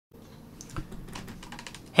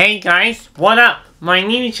Hey guys, what up? My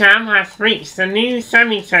NuJam has reached the new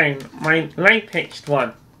semitone, my low-pitched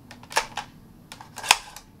one.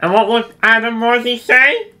 And what would Adam Rossi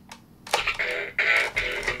say?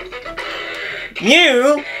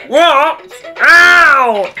 You rocked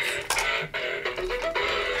out!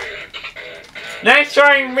 Let's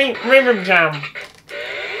try Rhythm Jam.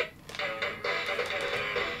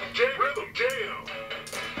 Rhythm Jam.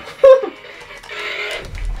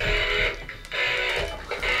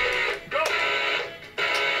 Go.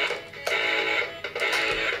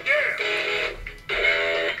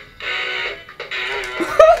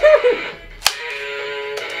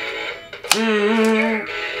 Yeah.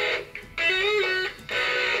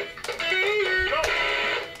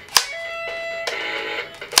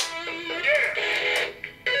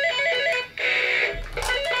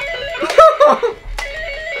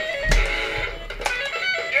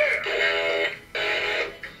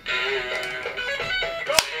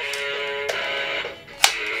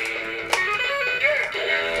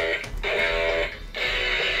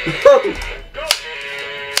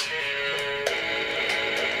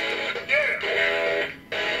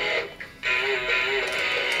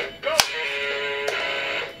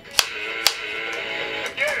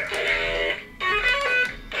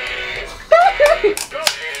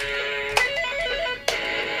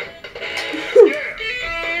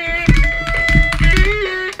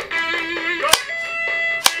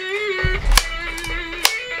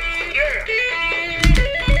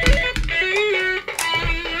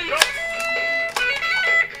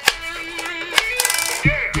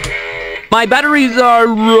 My batteries are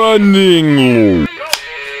running.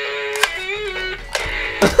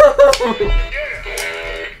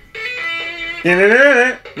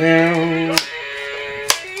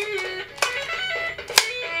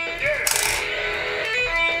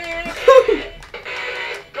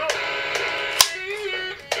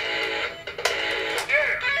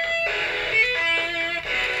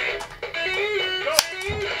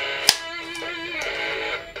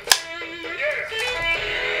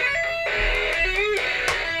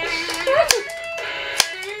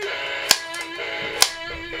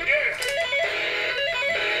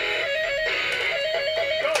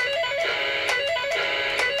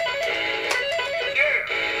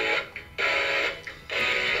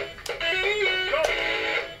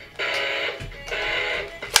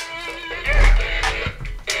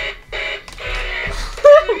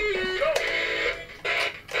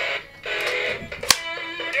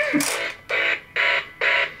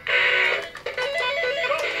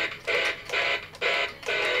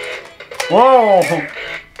 Whoa!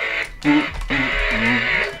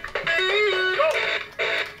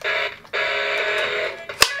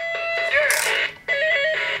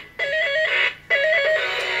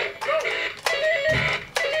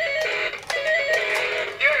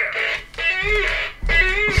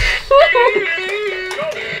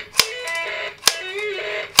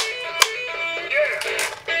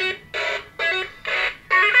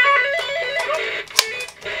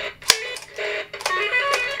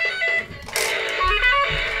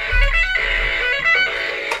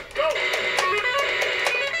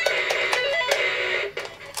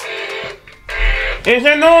 It's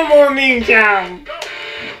a normal NuJam.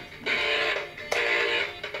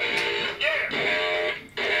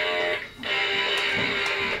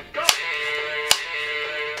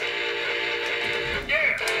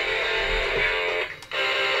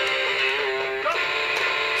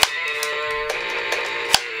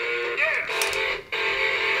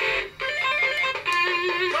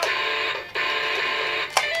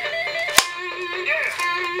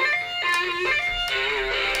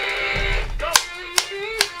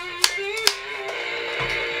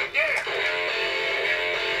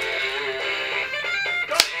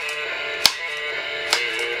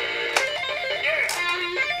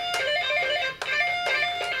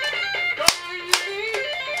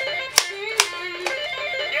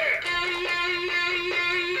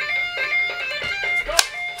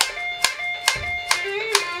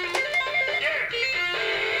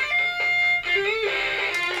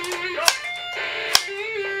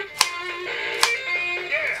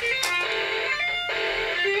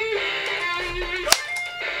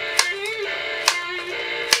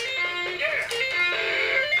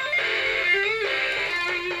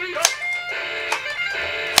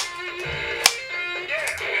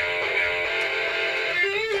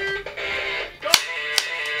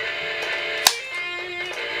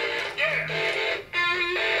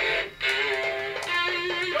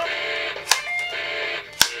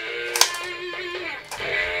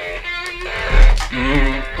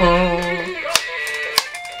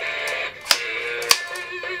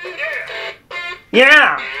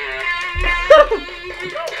 Yeah!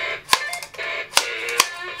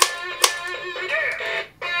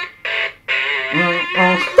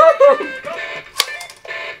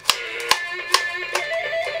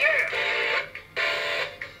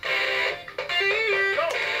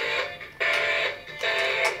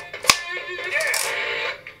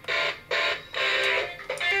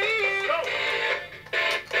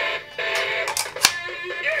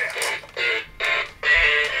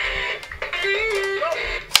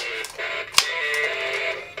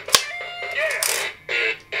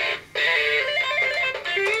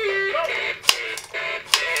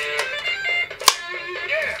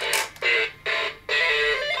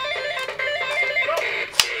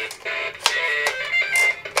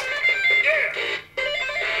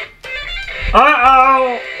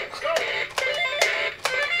 Uh-oh!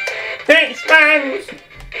 Distance!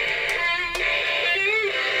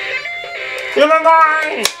 To the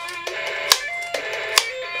line!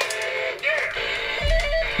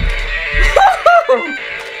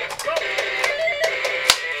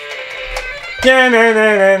 Yeah,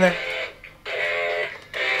 no.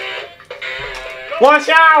 Watch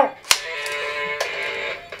out!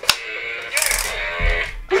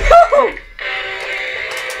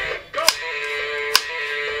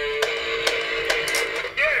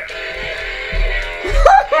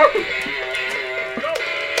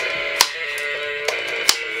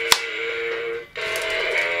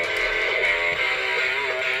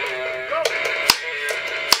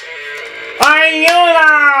 Ayuda!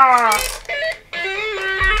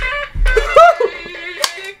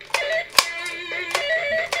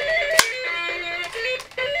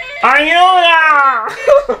 Ayuda!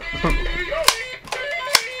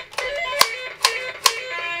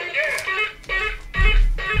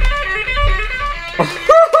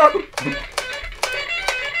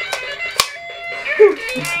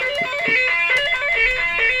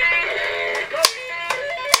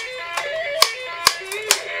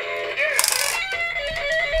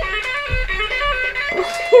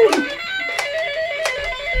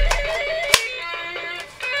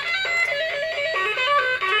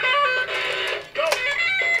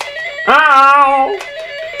 Uh-oh!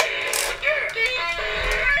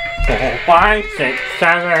 4, 5, 6,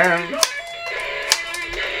 7.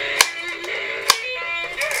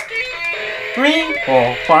 3,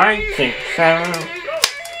 4, 5, 6, 7.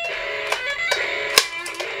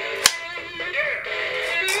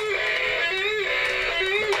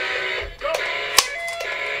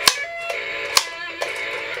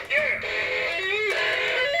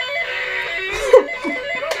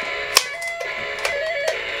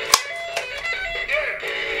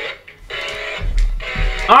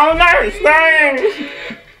 Oh no, it's staying!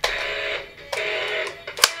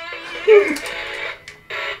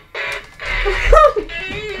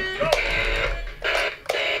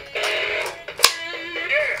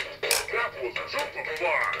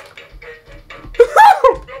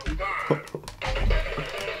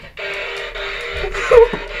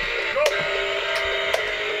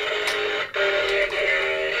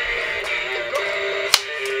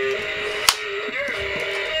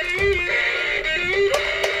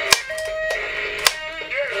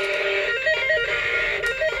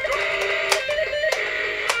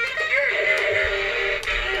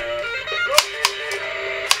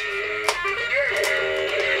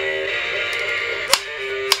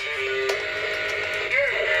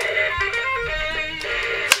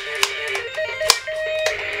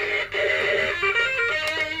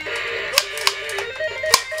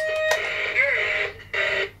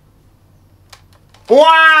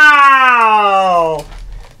 Wow!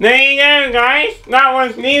 There you go, guys. That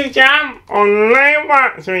was NuJam on low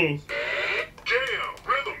batteries. Jam,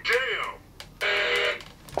 rhythm, jam.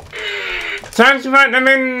 Time to put them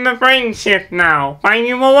in the frame shift now. Thank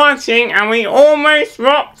you for watching, and we almost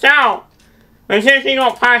rocked out. But since we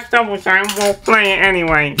got past double time, we'll play it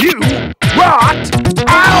anyway. You rocked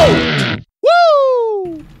out!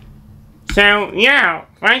 Woo! So, yeah,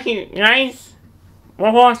 thank you guys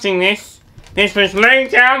for watching this. This was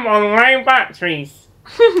NuJam on low batteries.